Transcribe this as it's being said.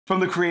From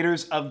the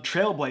creators of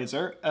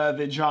Trailblazer,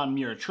 the John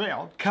Muir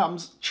Trail,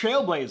 comes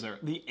Trailblazer,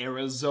 the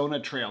Arizona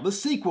Trail, the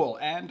sequel,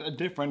 and a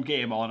different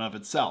game all in of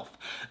itself.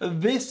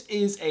 This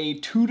is a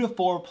 2 to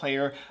 4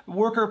 player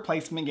worker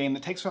placement game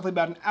that takes roughly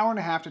about an hour and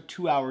a half to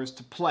 2 hours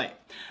to play.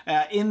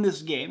 In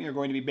this game, you're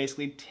going to be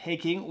basically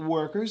taking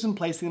workers and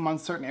placing them on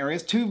certain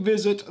areas to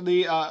visit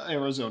the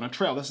Arizona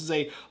Trail. This is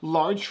a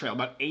large trail,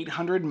 about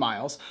 800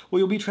 miles,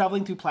 where you'll be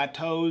traveling through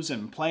plateaus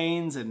and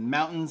plains and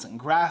mountains and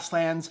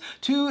grasslands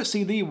to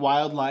see the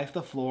wildlife,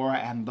 the flora,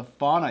 and the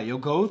fauna. You'll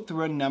go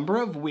through a number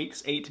of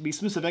weeks, 8 to be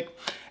specific,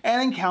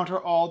 and encounter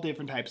all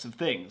different types of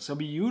things. So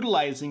be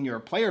utilizing your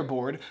player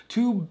board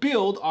to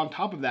build on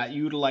top of that,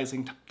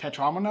 utilizing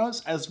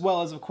tetrominoes, as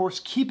well as, of course,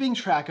 keeping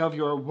track of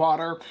your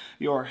water,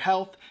 your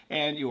health,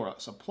 and your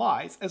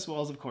supplies, as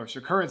well as, of course,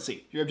 your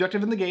currency. Your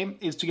objective in the game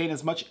is to gain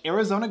as much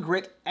Arizona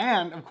grit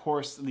and, of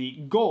course, the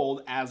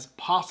gold as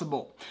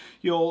possible.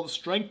 You'll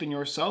strengthen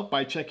yourself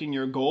by checking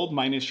your gold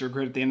minus your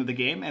grit at the end of the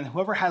game, and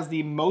whoever has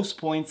the most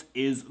points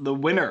is the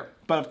winner.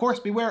 But of course,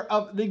 beware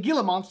of the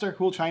Gila monster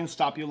who will try and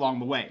stop you along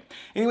the way.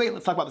 Anyway,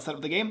 let's talk about the setup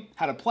of the game,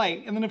 how to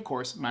play, and then of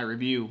course, my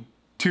review.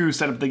 To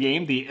set up the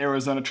game, the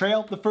Arizona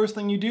Trail, the first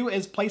thing you do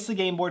is place the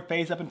game board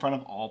face up in front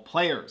of all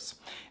players.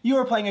 You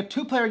are playing a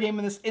 2-player game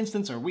in this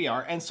instance, or we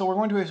are, and so we're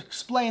going to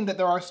explain that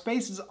there are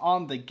spaces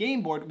on the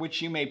game board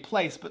which you may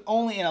place, but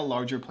only in a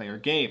larger player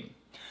game.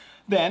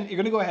 Then you're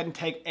going to go ahead and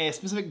take a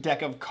specific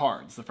deck of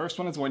cards. The first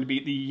one is going to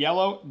be the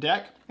yellow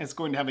deck. It's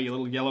going to have a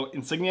little yellow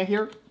insignia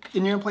here,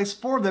 and you're going to place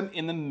 4 of them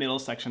in the middle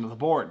section of the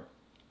board.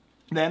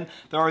 Then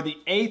there are the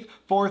 8th,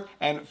 4th,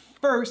 and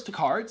 1st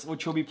cards,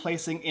 which you'll be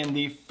placing in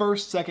the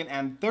 1st, 2nd,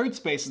 and 3rd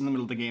spaces in the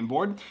middle of the game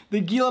board. The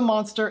Gila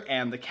monster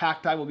and the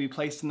cacti will be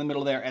placed in the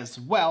middle there as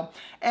well.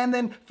 And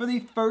then for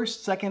the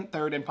 1st, 2nd,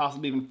 3rd, and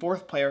possibly even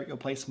 4th player, you'll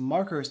place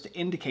markers to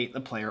indicate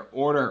the player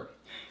order.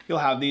 You'll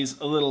have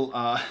these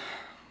little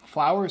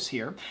flowers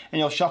here, and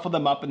you'll shuffle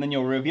them up and then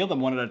you'll reveal them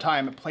one at a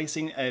time,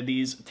 placing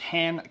these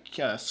tan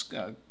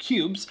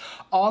cubes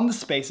on the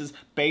spaces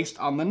based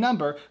on the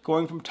number,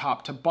 going from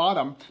top to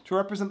bottom to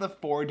represent the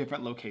 4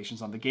 different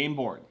locations on the game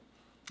board.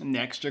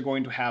 Next, you're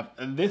going to have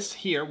this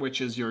here,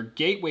 which is your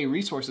Gateway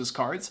Resources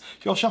cards.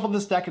 You'll shuffle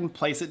this deck and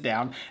place it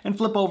down and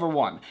flip over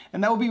 1,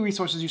 and that will be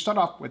resources you start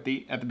off with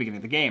at the beginning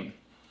of the game.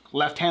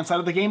 Left-hand side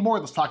of the game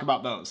board, let's talk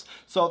about those.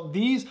 So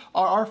these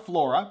are our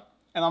flora,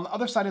 and on the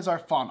other side is our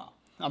fauna.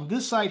 On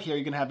this side here,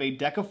 you're going to have a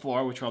deck of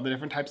flora, which are all the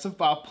different types of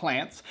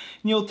plants,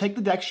 and you'll take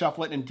the deck,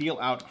 shuffle it, and deal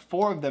out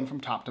 4 of them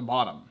from top to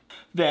bottom.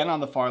 Then,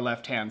 on the far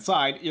left-hand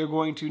side, you're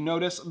going to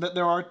notice that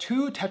there are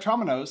 2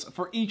 tetrominoes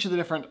for each of the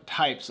different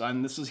types,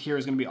 and this is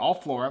going to be all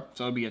flora,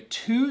 so it'll be a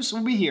 2s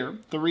will be here,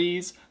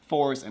 3s,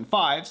 4s, and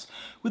 5s,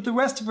 with the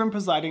rest of them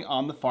presiding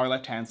on the far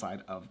left-hand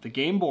side of the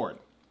game board.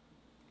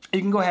 You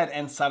can go ahead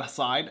and set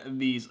aside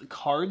these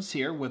cards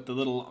here with the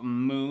little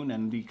moon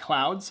and the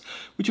clouds,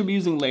 which you'll be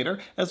using later,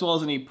 as well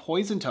as any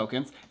poison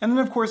tokens. And then,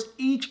 of course,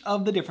 each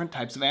of the different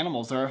types of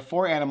animals. There are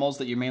 4 animals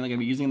that you're mainly going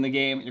to be using in the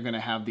game. You're going to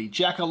have the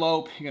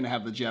jackalope, you're going to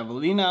have the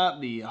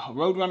javelina, the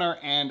roadrunner,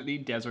 and the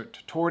desert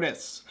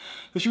tortoise.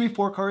 There should be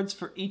 4 cards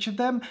for each of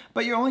them,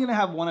 but you're only going to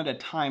have 1 at a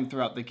time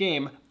throughout the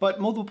game, but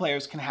multiple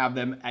players can have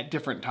them at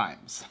different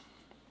times.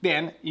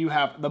 Then you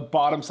have the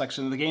bottom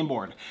section of the game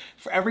board.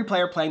 For every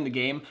player playing the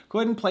game, go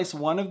ahead and place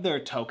 1 of their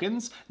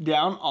tokens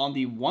down on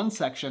the 1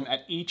 section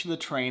at each of the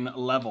terrain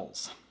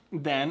levels.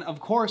 Then, of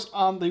course,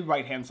 on the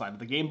right-hand side of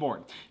the game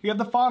board, you have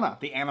the fauna,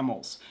 the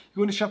animals.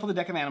 You're going to shuffle the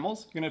deck of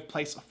animals. You're going to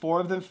place 4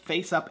 of them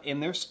face up in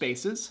their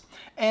spaces.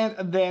 And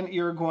then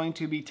you're going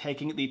to be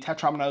taking the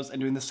tetrominoes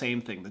and doing the same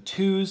thing. The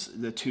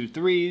 2s, the 2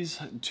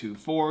 3s, 2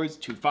 4s,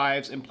 2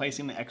 5s, and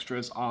placing the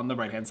extras on the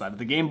right-hand side of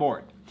the game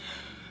board.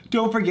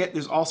 Don't forget,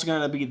 there's also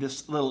going to be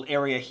this little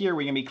area here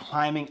where you're going to be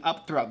climbing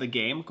up throughout the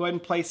game. Go ahead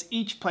and place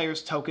each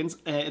player's tokens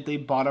at the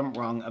bottom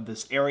rung of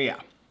this area.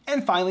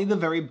 And finally, the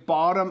very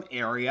bottom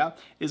area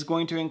is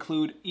going to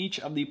include each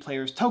of the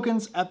player's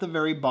tokens at the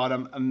very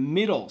bottom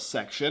middle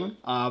section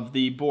of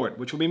the board,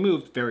 which will be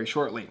moved very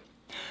shortly.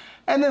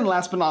 And then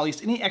last but not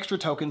least, any extra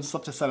tokens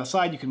left to set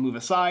aside, you can move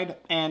aside,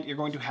 and you're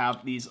going to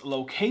have these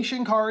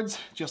location cards,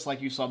 just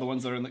like you saw the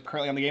ones that are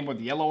currently on the game board,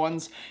 the yellow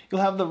ones. You'll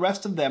have the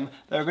rest of them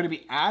that are going to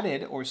be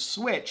added or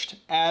switched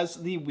as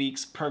the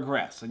weeks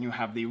progress. And you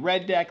have the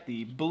red deck,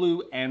 the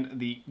blue, and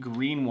the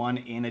green one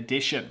in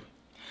addition.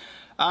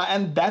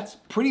 And that's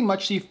pretty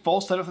much the full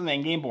setup of the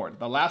main game board.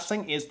 The last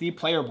thing is the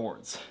player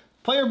boards.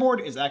 Player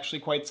board is actually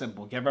quite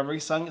simple. Give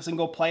every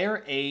single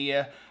player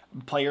a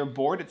player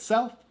board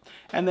itself,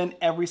 and then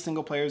every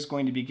single player is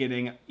going to be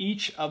getting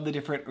each of the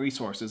different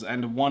resources,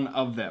 and 1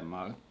 of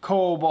them,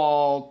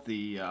 cobalt,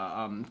 the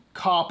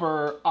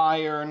copper,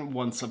 iron,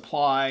 1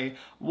 supply,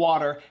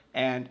 water,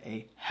 and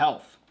a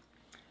health.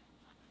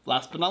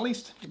 Last but not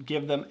least,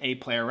 give them a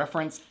player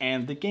reference,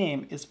 and the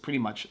game is pretty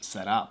much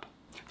set up.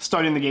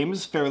 Starting the game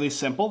is fairly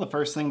simple. The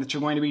first thing that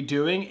you're going to be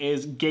doing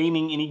is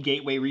gaining any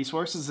gateway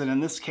resources, and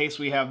in this case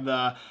we have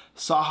the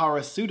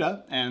Sahara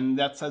Suda, and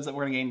that says that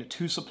we're going to gain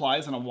 2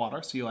 supplies and a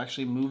water, so you'll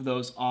actually move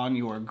those on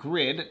your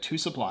grid, 2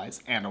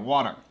 supplies and a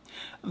water.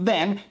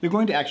 Then you're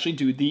going to actually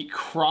do the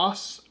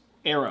cross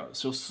arrows.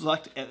 So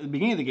select at the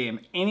beginning of the game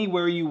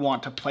anywhere you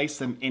want to place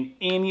them in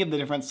any of the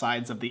different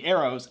sides of the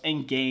arrows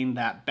and gain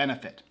that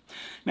benefit.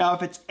 Now,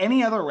 if it's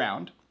any other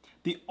round,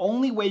 the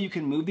only way you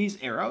can move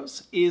these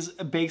arrows is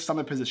based on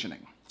the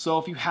positioning. So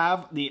if you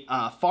have the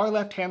far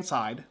left-hand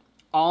side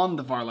on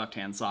the far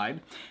left-hand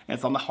side, and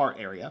it's on the heart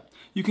area,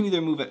 you can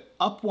either move it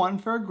up 1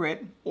 for a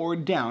grit or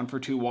down for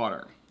 2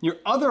 water. Your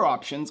other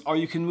options are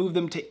you can move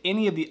them to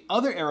any of the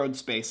other arrowed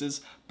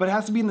spaces, but it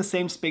has to be in the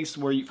same space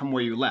from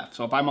where you left.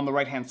 So if I'm on the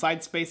right-hand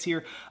side space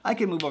here, I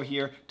can move over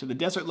here to the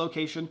desert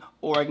location,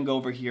 or I can go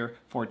over here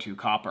for 2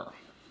 copper.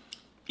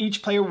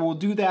 Each player will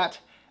do that,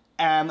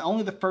 and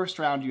only the first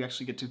round you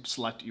actually get to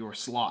select your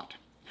slot.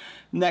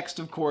 Next,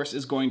 of course,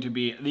 is going to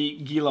be the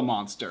Gila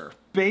monster.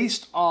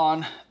 Based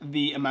on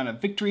the amount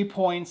of victory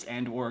points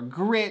and or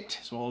grit,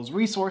 as well as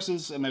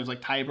resources, and there's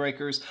like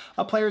tiebreakers,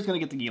 a player is going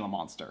to get the Gila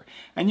monster.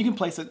 And you can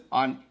place it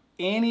on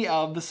any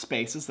of the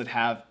spaces that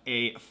have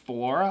a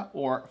flora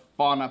or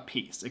fauna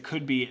piece. It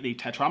could be the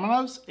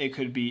tetrominoes, it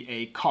could be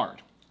a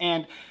card.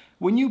 And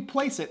when you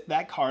place it,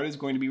 that card is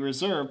going to be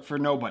reserved for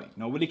nobody.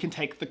 Nobody can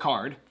take the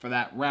card for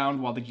that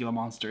round while the Gila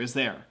monster is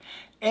there.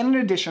 And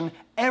in addition,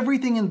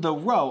 everything in the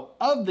row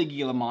of the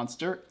Gila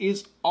monster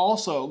is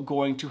also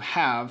going to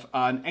have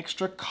an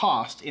extra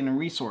cost in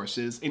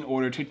resources in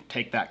order to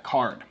take that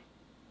card.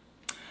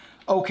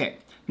 Okay,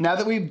 now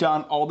that we've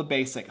done all the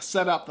basic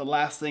setup, the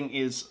last thing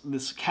is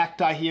this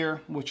cacti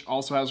here, which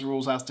also has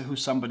rules as to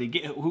who's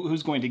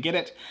going to get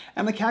it.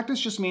 And the cactus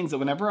just means that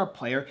whenever a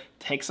player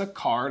takes a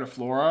card, a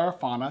flora or a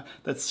fauna,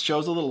 that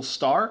shows a little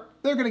star,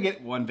 they're going to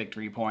get 1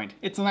 victory point.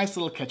 It's a nice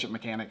little catch-up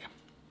mechanic.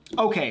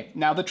 Okay,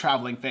 now the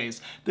traveling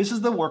phase. This is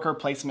the worker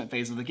placement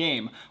phase of the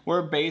game,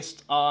 where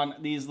based on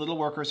these little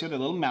workers here, the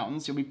little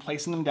mountains, you'll be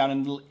placing them down in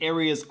little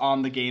areas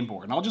on the game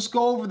board. And I'll just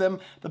go over them,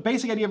 the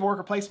basic idea of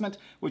worker placement,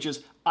 which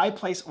is I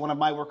place one of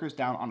my workers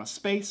down on a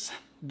space,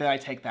 then I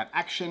take that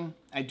action,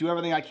 I do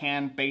everything I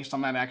can based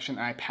on that action,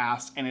 and I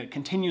pass, and it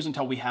continues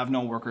until we have no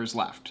workers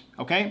left,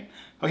 okay?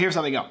 So here's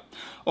how they go.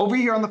 Over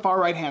here on the far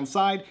right-hand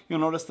side, you'll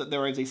notice that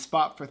there is a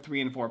spot for 3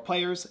 and 4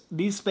 players.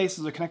 These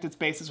spaces are connected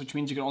spaces, which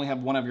means you can only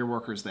have one of your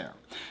workers there.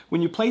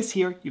 When you place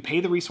here, you pay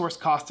the resource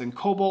cost in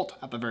cobalt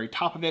at the very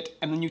top of it,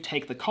 and then you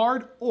take the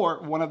card or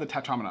one of the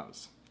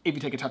tetrominoes. If you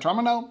take a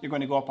tetromino, you're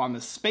going to go up on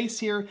this space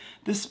here.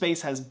 This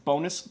space has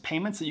bonus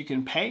payments that you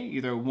can pay,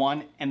 either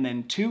 1 and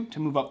then 2 to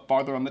move up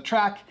farther on the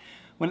track.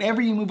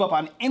 Whenever you move up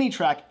on any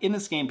track in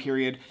this game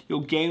period, you'll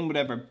gain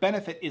whatever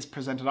benefit is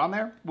presented on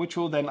there, which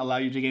will then allow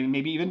you to gain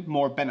maybe even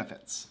more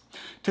benefits.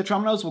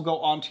 Tetrominoes will go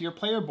onto your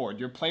player board.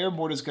 Your player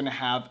board is going to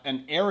have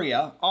an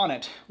area on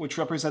it, which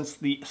represents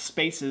the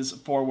spaces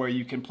for where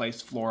you can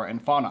place flora and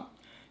fauna.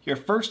 Your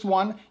first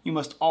one, you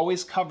must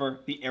always cover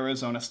the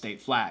Arizona state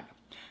flag.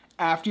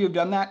 After you've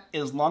done that,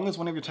 as long as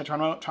one of your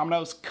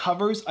tetrominoes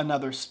covers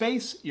another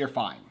space, you're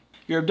fine.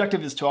 Your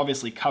objective is to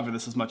obviously cover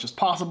this as much as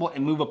possible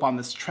and move up on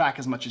this track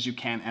as much as you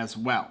can as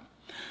well.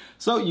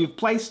 So you've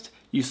placed,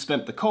 you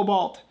spent the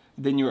cobalt,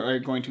 then you are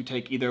going to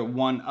take either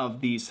one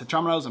of these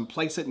tetrominoes and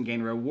place it and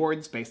gain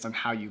rewards based on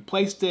how you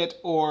placed it,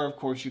 or of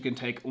course you can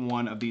take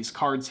one of these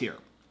cards here.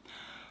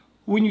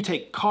 When you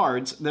take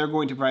cards, they're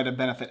going to provide a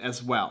benefit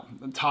as well.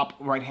 The top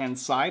right-hand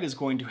side is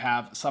going to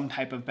have some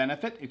type of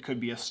benefit. It could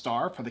be a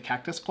star for the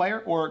cactus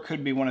player, or it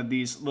could be one of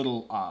these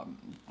little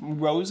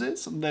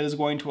roses that is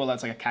going to allow,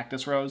 it's like a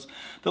cactus rose,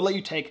 that'll let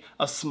you take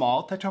a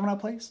small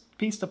tetromino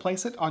piece to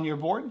place it on your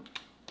board.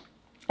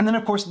 And then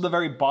of course at the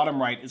very bottom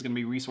right is going to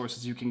be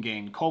resources you can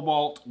gain.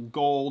 Cobalt,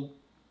 gold,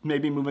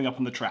 maybe moving up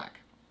on the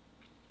track.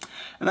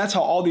 And that's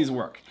how all these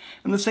work.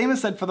 And the same is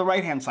said for the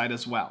right-hand side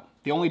as well.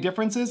 The only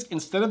difference is,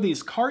 instead of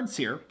these cards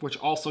here, which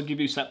also give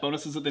you set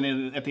bonuses at the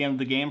end of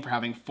the game for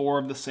having 4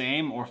 of the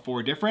same or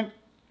 4 different,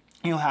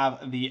 you'll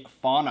have the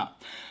fauna.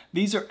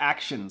 These are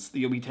actions that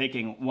you'll be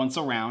taking once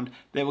a round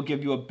that will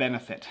give you a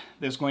benefit.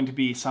 There's going to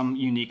be some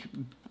unique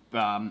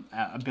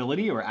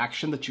ability or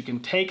action that you can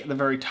take at the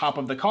very top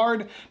of the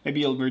card. Maybe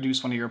you'll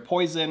reduce one of your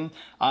poison.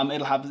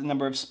 It'll have a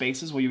number of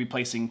spaces where you'll be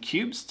placing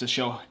cubes to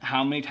show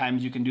how many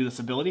times you can do this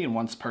ability and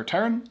once per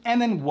turn,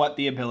 and then what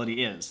the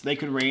ability is. They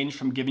could range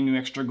from giving you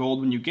extra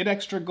gold when you get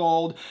extra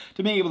gold,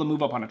 to being able to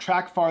move up on a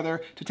track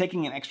farther, to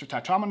taking an extra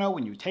tetromino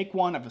when you take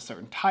one of a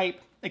certain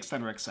type,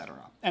 etc.,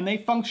 etc. And they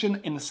function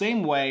in the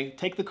same way.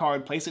 Take the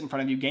card, place it in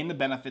front of you, gain the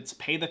benefits,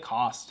 pay the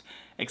cost,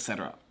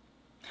 etc.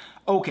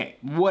 Okay,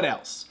 what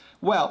else?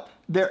 Well,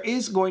 there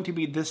is going to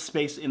be this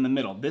space in the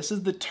middle. This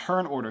is the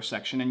turn order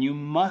section, and you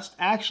must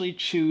actually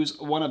choose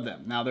one of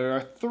them. Now, there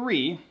are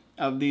 3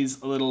 of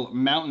these little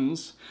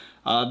mountains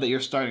that you're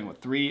starting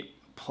with, 3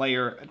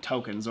 player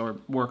tokens or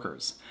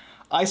workers.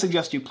 I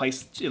suggest you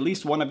place at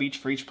least one of each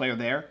for each player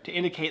there to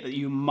indicate that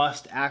you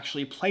must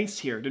actually place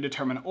here to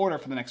determine order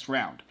for the next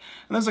round.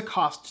 And there's a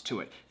cost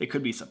to it. It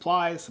could be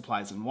supplies,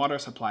 supplies in water,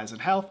 supplies in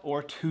health,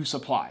 or 2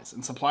 supplies.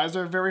 And supplies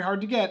are very hard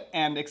to get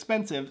and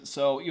expensive,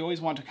 so you always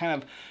want to kind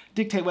of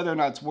dictate whether or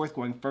not it's worth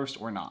going first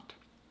or not.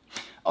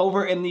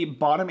 Over in the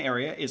bottom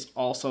area is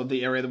also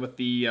the area with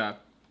the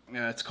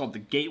it's called the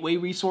gateway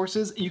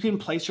resources. You can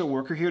place your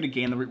worker here to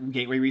gain the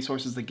gateway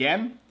resources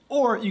again,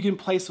 or you can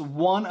place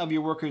one of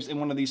your workers in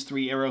one of these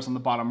 3 arrows on the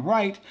bottom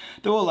right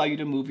that will allow you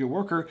to move your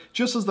worker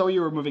just as though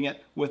you were moving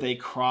it with a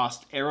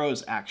crossed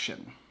arrows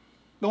action.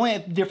 The only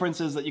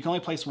difference is that you can only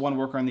place one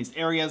worker in these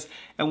areas,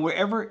 and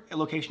wherever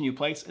location you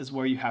place is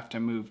where you have to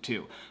move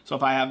to. So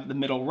if I have the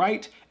middle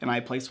right and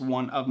I place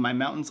one of my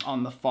mountains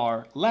on the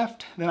far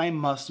left, then I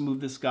must move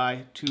this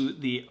guy to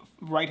the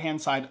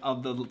right-hand side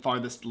of the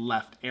farthest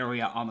left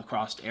area on the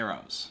crossed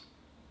arrows.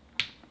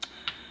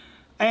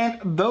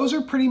 And those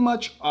are pretty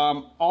much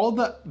all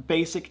the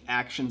basic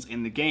actions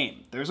in the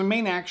game. There's a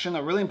main action,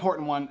 a really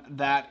important one,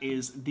 that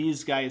is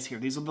these guys here.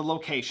 These are the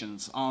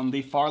locations. On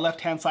the far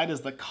left-hand side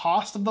is the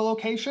cost of the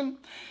location,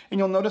 and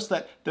you'll notice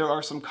that there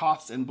are some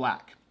costs in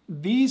black.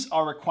 These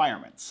are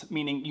requirements,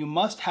 meaning you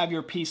must have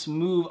your piece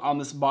move on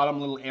this bottom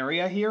little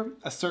area here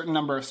a certain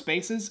number of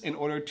spaces in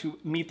order to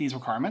meet these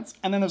requirements.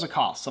 And then there's a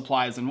cost,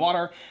 supplies and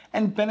water,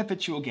 and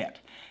benefits you will get.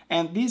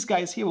 And these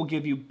guys here will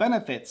give you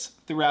benefits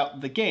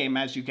throughout the game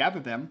as you gather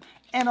them,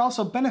 and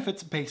also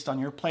benefits based on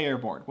your player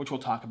board, which we'll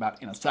talk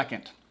about in a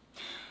second.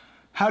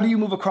 How do you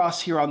move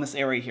across here on this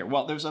area here?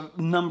 Well, there's a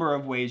number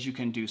of ways you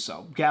can do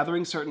so.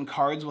 Gathering certain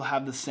cards will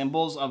have the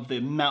symbols of the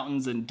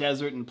mountains and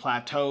desert and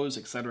plateaus,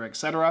 etc.,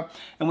 etc.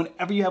 And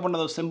whenever you have one of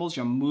those symbols,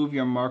 you'll move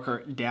your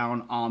marker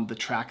down on the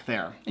track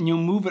there. And you'll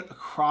move it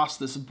across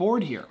this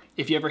board here.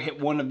 If you ever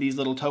hit one of these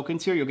little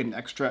tokens here, you'll get an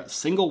extra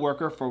single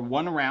worker for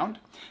 1 round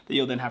that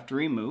you'll then have to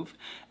remove.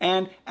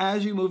 And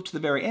as you move to the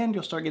very end,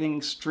 you'll start getting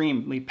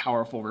extremely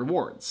powerful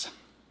rewards.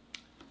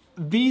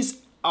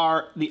 These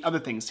are the other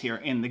things here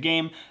in the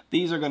game.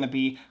 These are going to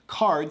be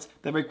cards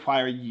that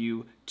require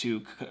you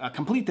to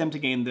complete them to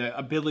gain the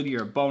ability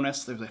or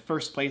bonus. There's a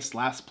first place,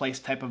 last place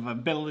type of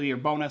ability or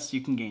bonus.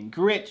 You can gain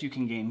grit, you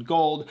can gain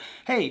gold.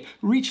 Hey,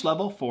 reach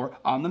level 4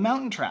 on the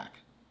mountain track.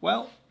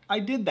 Well, I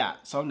did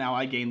that, so now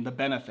I gain the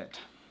benefit.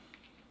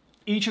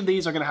 Each of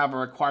these are going to have a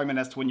requirement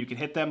as to when you can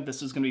hit them.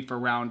 This is going to be for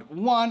round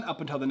 1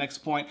 up until the next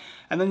point.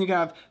 And then you're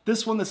going to have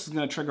this one. This is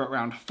going to trigger at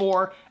round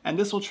 4. And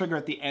this will trigger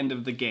at the end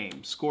of the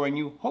game, scoring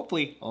you,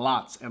 hopefully,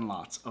 lots and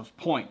lots of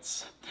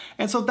points.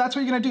 And so that's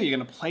what you're going to do. You're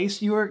going to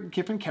place your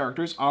different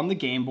characters on the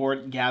game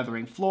board,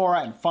 gathering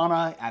flora and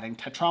fauna, adding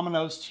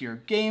tetrominoes to your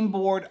game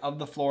board of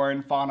the flora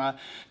and fauna,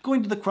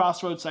 going to the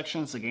crossroads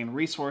sections to gain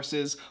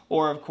resources,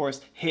 or, of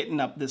course,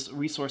 hitting up this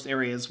resource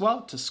area as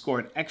well to score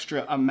an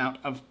extra amount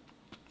of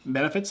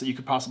benefits that you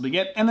could possibly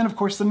get. And then of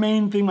course the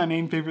main thing, my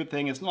main favorite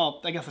thing is, well,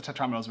 I guess the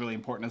tetromino is really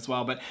important as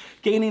well, but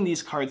gaining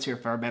these cards here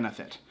for our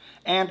benefit.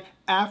 And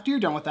after you're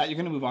done with that, you're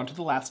going to move on to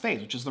the last phase,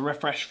 which is the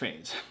refresh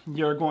phase.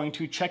 You're going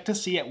to check to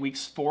see at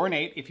weeks 4 and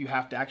 8 if you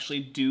have to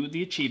actually do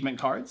the achievement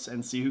cards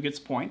and see who gets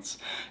points.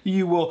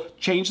 You will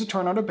change the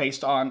turn order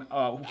based on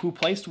who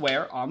placed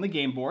where on the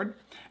game board.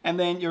 And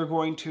then you're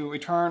going to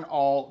return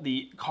all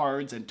the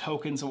cards and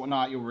tokens and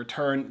whatnot. You'll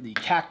return the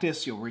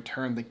cactus, you'll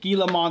return the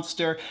Gila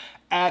monster,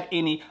 add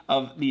any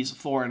of these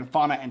flora and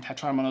fauna and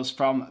tetrominoes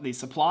from the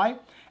supply.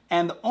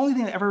 And the only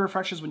thing that ever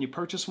refreshes when you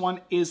purchase one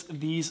is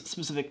these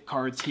specific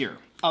cards here.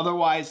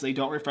 Otherwise, they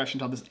don't refresh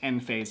until this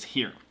end phase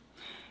here.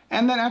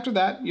 And then after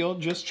that, you'll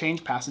just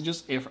change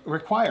passages if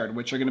required,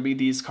 which are going to be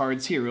these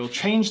cards here. You'll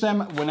change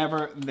them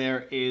whenever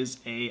there is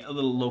a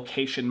little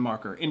location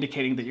marker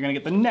indicating that you're going to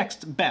get the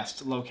next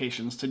best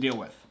locations to deal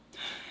with.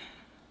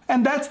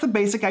 And that's the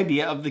basic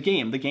idea of the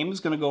game. The game is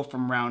going to go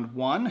from round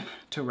 1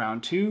 to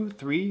round 2,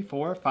 3,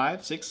 4,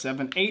 5, 6,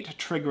 7, 8,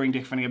 triggering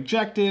different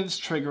objectives,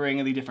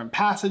 triggering the different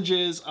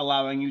passages,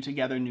 allowing you to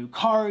gather new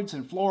cards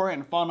and flora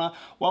and fauna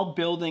while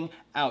building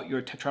out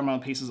your tetromino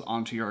pieces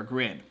onto your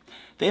grid.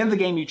 At the end of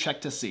the game, you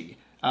check to see.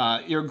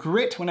 Your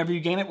grit, whenever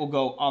you gain it, will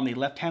go on the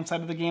left-hand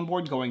side of the game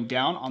board, going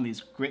down on these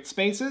grit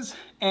spaces,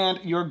 and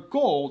your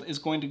gold is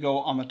going to go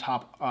on the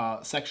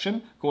top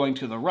section, going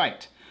to the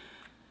right.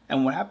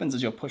 And what happens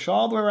is you'll push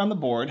all the way around the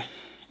board,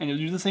 and you'll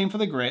do the same for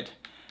the grit,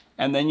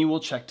 and then you will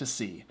check to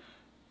see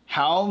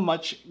how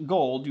much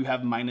gold you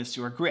have minus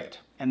your grit.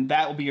 And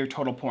that will be your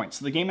total points.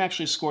 So the game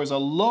actually scores a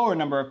lower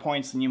number of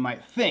points than you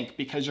might think,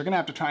 because you're gonna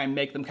have to try and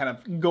make them kind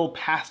of go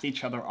past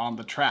each other on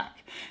the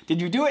track.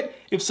 Did you do it?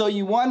 If so,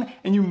 you won,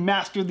 and you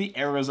mastered the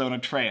Arizona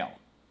Trail.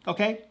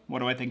 Okay, what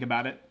do I think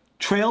about it?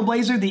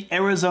 Trailblazer, the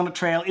Arizona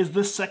Trail, is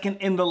the second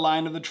in the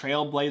line of the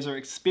Trailblazer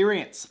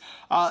experience.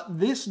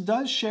 This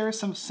does share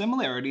some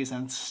similarities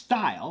in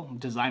style,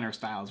 designer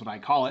style is what I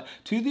call it,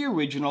 to the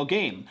original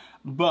game.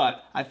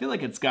 But I feel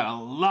like it's got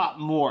a lot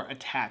more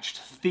attached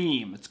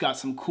theme. It's got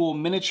some cool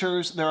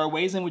miniatures. There are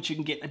ways in which you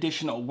can get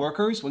additional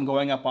workers when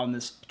going up on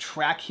this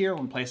track here,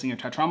 when placing your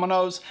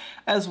tetrominoes,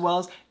 as well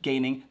as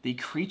gaining the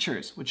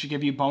creatures, which will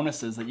give you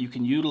bonuses that you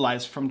can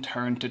utilize from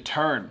turn to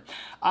turn.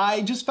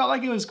 I just felt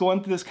like it was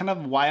going through this kind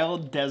of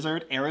wild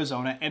desert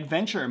Arizona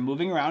adventure,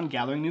 moving around,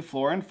 gathering new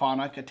flora and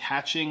fauna,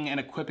 attaching and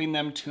equipping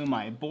them to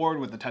my board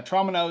with the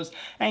tetrominoes,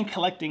 and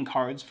collecting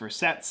cards for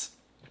sets.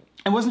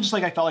 It wasn't just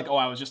like I felt like,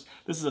 oh, this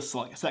is a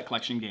set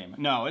collection game.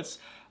 No, it's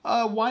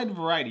a wide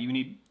variety. You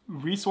need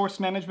resource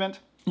management,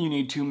 You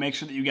need to make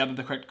sure that you gather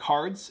the correct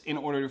cards in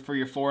order for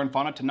your flora and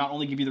fauna to not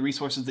only give you the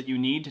resources that you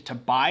need to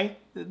buy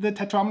the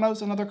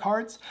tetrominoes and other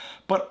cards,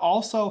 but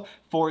also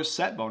for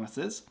set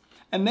bonuses.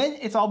 And then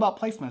it's all about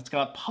placement. It's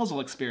got a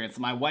puzzle experience that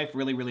my wife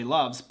really, really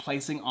loves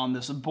placing on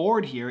this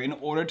board here in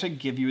order to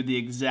give you the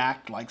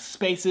exact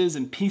spaces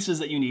and pieces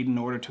that you need in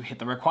order to hit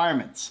the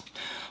requirements.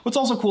 What's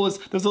also cool is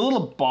there's a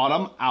little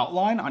bottom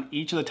outline on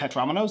each of the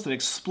tetrominoes that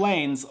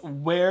explains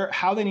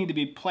how they need to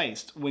be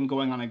placed when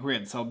going on a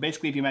grid. So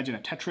basically, if you imagine a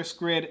Tetris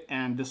grid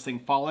and this thing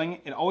falling,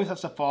 it always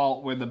has to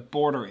fall where the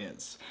border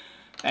is.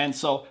 And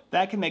so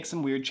that can make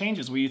some weird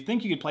changes where you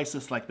think you could place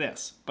this like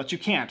this, but you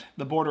can't.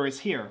 The border is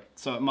here,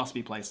 so it must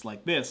be placed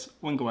like this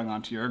when going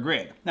onto your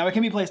grid. Now it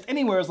can be placed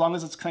anywhere as long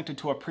as it's connected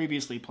to a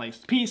previously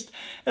placed piece,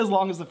 as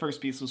long as the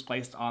first piece was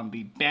placed on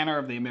the banner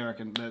of the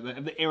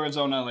the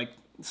Arizona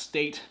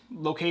state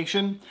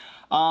location.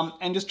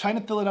 And just trying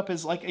to fill it up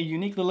as a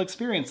unique little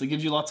experience that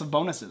gives you lots of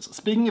bonuses.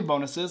 Speaking of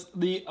bonuses,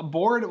 the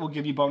board will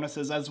give you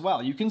bonuses as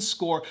well. You can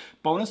score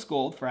bonus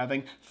gold for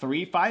having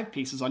 3 5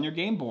 pieces on your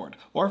game board,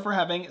 or for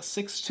having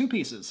 6 2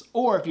 pieces.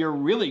 Or if you're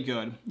really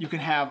good, you can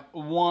have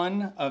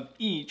 1 of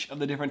each of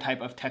the different type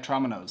of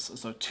tetrominoes.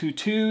 So 2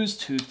 2s,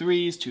 2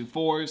 3s, 2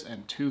 4s,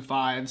 and 2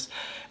 5s.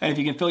 And if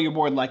you can fill your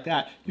board like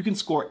that, you can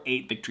score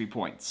 8 victory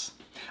points.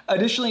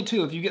 Additionally,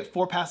 too, if you get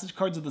 4 passage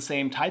cards of the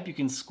same type, you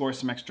can score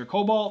some extra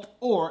cobalt,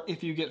 or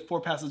if you get 4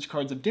 passage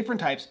cards of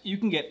different types, you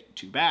can get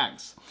 2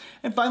 bags.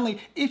 And finally,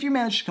 if you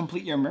manage to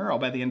complete your mural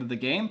by the end of the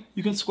game,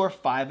 you can score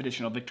 5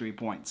 additional victory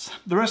points.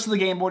 The rest of the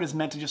game board is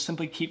meant to just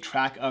simply keep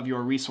track of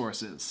your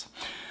resources.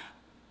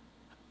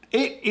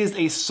 It is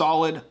a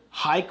solid,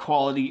 high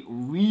quality,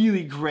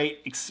 really great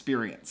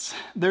experience.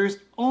 There's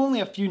only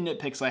a few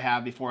nitpicks I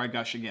have before I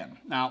gush again.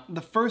 Now, the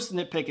first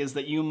nitpick is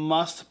that you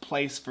must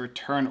place for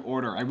turn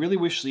order. I really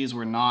wish these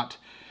were at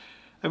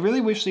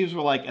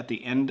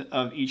the end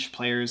of each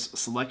player's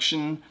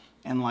selection,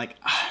 and I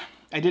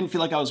didn't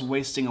feel like I was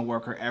wasting a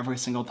worker every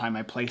single time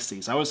I placed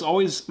these.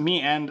 Me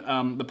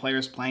and the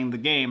players playing the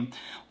game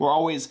were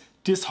always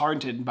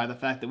disheartened by the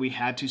fact that we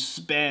had to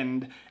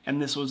spend, and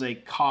this was a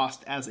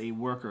cost as a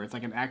worker. It's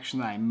like an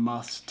action that I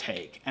must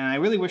take. And I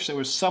really wish there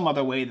was some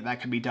other way that that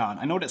could be done.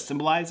 I know what it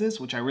symbolizes,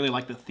 which I really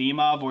like the theme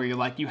of, where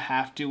you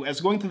have to, as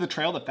going through the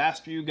trail, the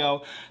faster you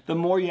go, the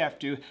more you have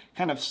to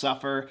kind of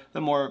suffer, the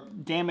more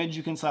damage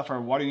you can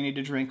suffer, water you need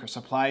to drink, or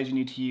supplies you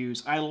need to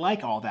use. I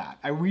like all that.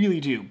 I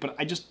really do, but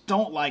I just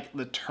don't like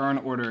the turn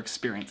order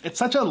experience. It's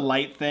such a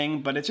light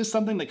thing, but it's just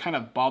something that kind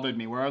of bothered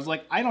me, where I was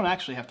like, I don't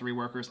actually have 3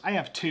 workers, I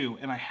have 2,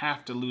 and I have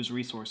to lose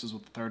resources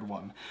with the third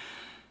one.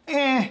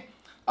 And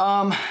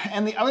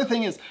the other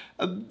thing is,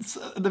 at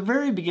the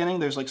very beginning,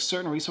 there's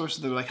certain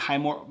resources that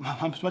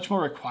are much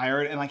more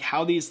required, and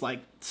how these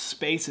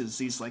spaces,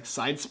 these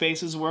side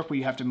spaces work, where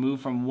you have to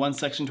move from one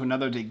section to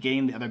another to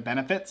gain the other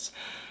benefits.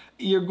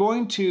 You're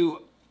going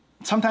to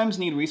sometimes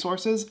need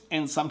resources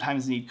and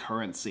sometimes need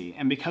currency,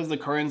 and because the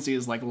currency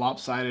is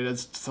lopsided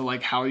as to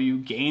how you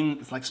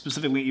gain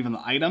specifically even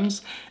the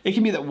items, it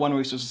can be that one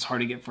resource is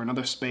hard to get for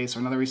another space or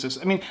another resource.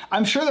 I mean,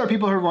 I'm sure there are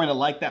people who are going to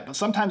like that, but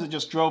sometimes it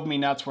just drove me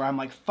nuts where I'm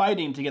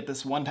fighting to get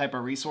this one type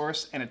of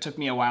resource, and it took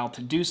me a while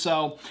to do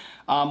so,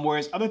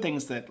 whereas other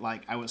things that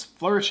I was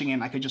flourishing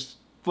in, I could just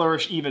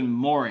flourish even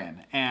more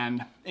in,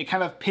 and it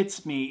kind of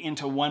pits me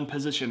into one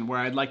position where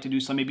I'd like to do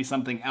maybe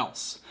something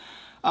else.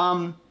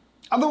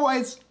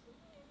 Otherwise,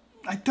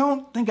 I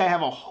don't think I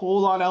have a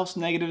whole lot else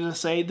negative to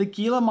say. The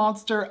Gila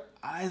monster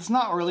is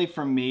not really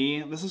for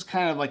me. This is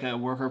kind of like a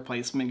worker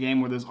placement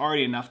game where there's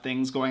already enough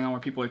things going on where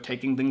people are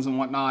taking things and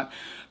whatnot.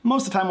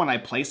 Most of the time when I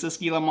placed this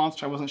Gila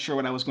monster, I wasn't sure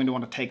what I was going to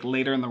want to take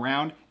later in the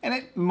round, and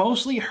it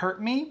mostly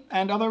hurt me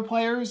and other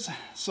players,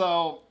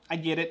 so I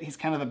get it. He's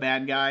kind of a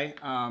bad guy.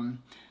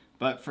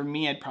 But for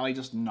me, I'd probably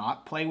just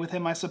not play with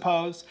him, I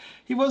suppose.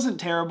 He wasn't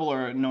terrible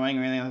or annoying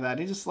or anything like that.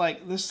 He just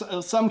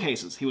there's some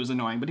cases he was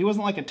annoying, but he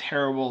wasn't a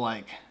terrible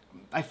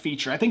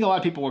feature. I think a lot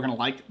of people were going to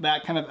like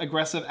that kind of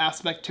aggressive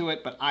aspect to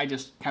it, but I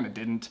just kind of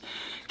didn't.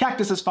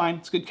 Cactus is fine.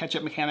 It's a good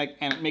catch-up mechanic,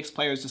 and it makes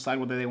players decide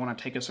whether they want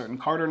to take a certain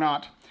card or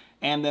not.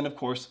 And then, of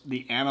course,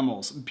 the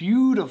animals.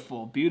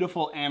 Beautiful,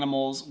 beautiful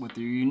animals with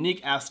their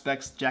unique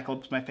aspects.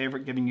 Jackalop's my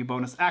favorite, giving you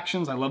bonus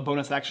actions. I love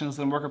bonus actions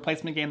in a worker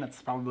placement game.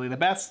 That's probably the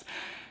best.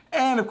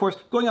 And, of course,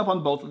 going up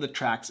on both of the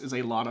tracks is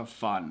a lot of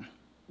fun.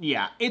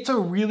 Yeah, it's a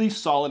really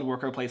solid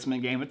worker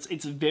placement game. It's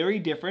very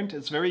different.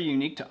 It's very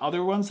unique to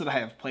other ones that I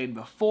have played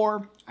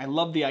before. I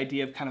love the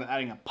idea of kind of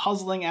adding a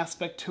puzzling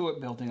aspect to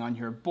it, building on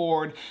your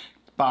board,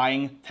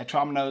 buying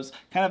tetrominoes,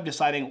 kind of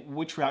deciding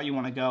which route you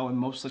want to go, and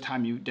most of the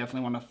time you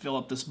definitely want to fill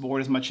up this board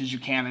as much as you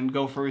can and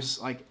go for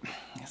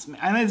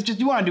and it's just,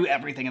 you want to do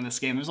everything in this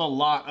game. There's a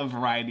lot of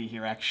variety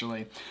here,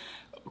 actually.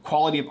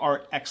 Quality of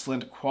art,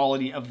 excellent.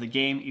 Quality of the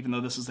game, even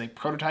though this is a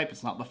prototype,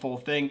 it's not the full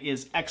thing,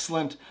 is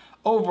excellent.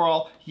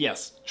 Overall,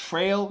 yes,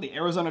 the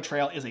Arizona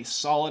Trail is a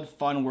solid,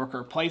 fun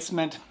worker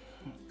placement.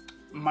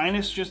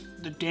 Minus just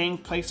the dang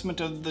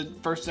placement of the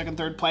first, second,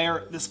 third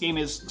player, this game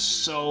is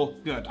so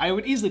good. I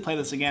would easily play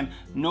this again,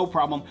 no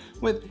problem,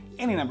 with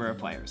any number of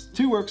players.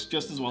 2 works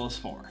just as well as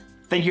 4.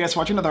 Thank you guys for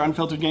watching another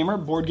Unfiltered Gamer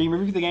board game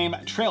review for the game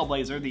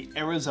Trailblazer, the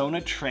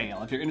Arizona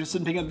Trail. If you're interested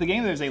in picking up the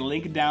game, there's a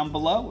link down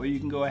below where you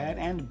can go ahead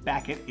and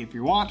back it if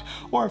you want,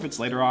 or if it's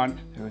later on,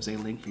 there is a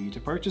link for you to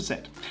purchase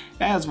it.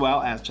 As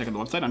well as check out the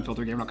website,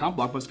 unfilteredgamer.com,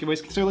 blog posts,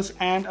 giveaways, Kickstarter lists,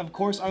 and of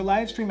course our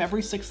live stream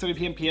every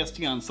 6:30 p.m.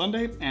 PST on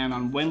Sunday, and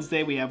on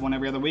Wednesday we have one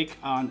every other week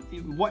on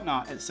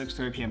Whatnot at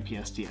 6:30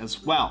 p.m. PST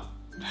as well.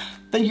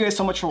 Thank you guys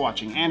so much for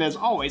watching, and as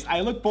always,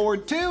 I look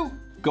forward to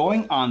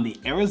going on the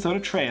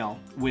Arizona Trail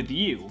with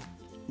you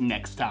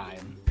next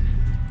time.